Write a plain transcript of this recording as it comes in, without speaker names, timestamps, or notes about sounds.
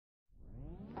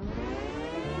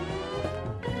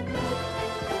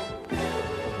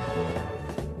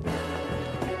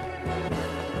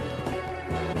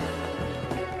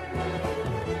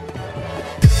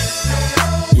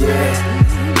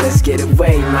get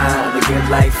away, man. The good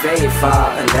life ain't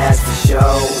far, and that's for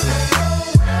sure.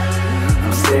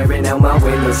 I'm staring out my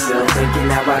windowsill, thinking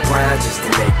how I grind just to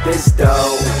make this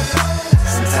dough.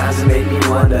 Sometimes it make me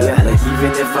wonder, like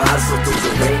even if I hustle through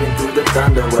the rain and through the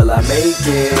thunder, will I make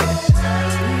it?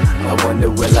 I wonder,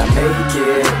 will I make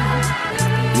it?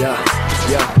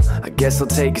 Yeah, I guess I'll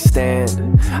take a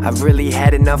stand. I've really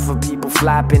had enough of people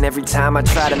flopping every time I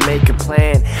try to make a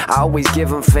plan. I always give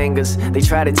them fingers, they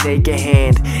try to take a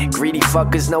hand. Greedy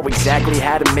fuckers know exactly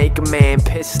how to make a man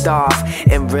pissed off.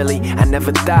 And really, I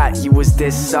never thought you was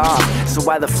this soft. So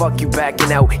why the fuck you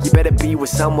backing out? You better be with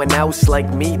someone else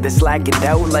like me that's lacking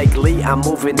out like Lee. I'm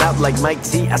moving up like Mike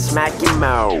T, I smack your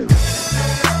mouth.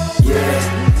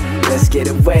 Yeah, let's get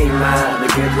away, man. The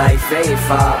good life ain't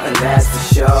far, and that's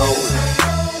for sure.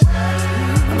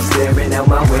 I'm staring out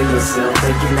my windowsill,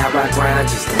 thinking how I grind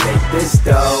just to make this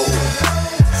dough.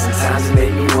 Sometimes it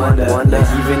make me wonder, like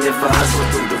even if I hustle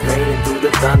through the rain and through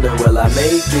the thunder, will I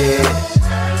make it?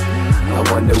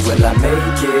 I wonder, will I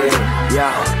make it?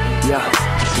 Yeah,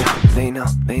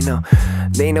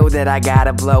 they know that I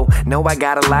gotta blow. Know I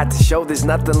got a lot to show, there's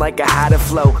nothing like a hotter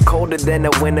flow. Colder than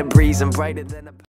a winter breeze and brighter than a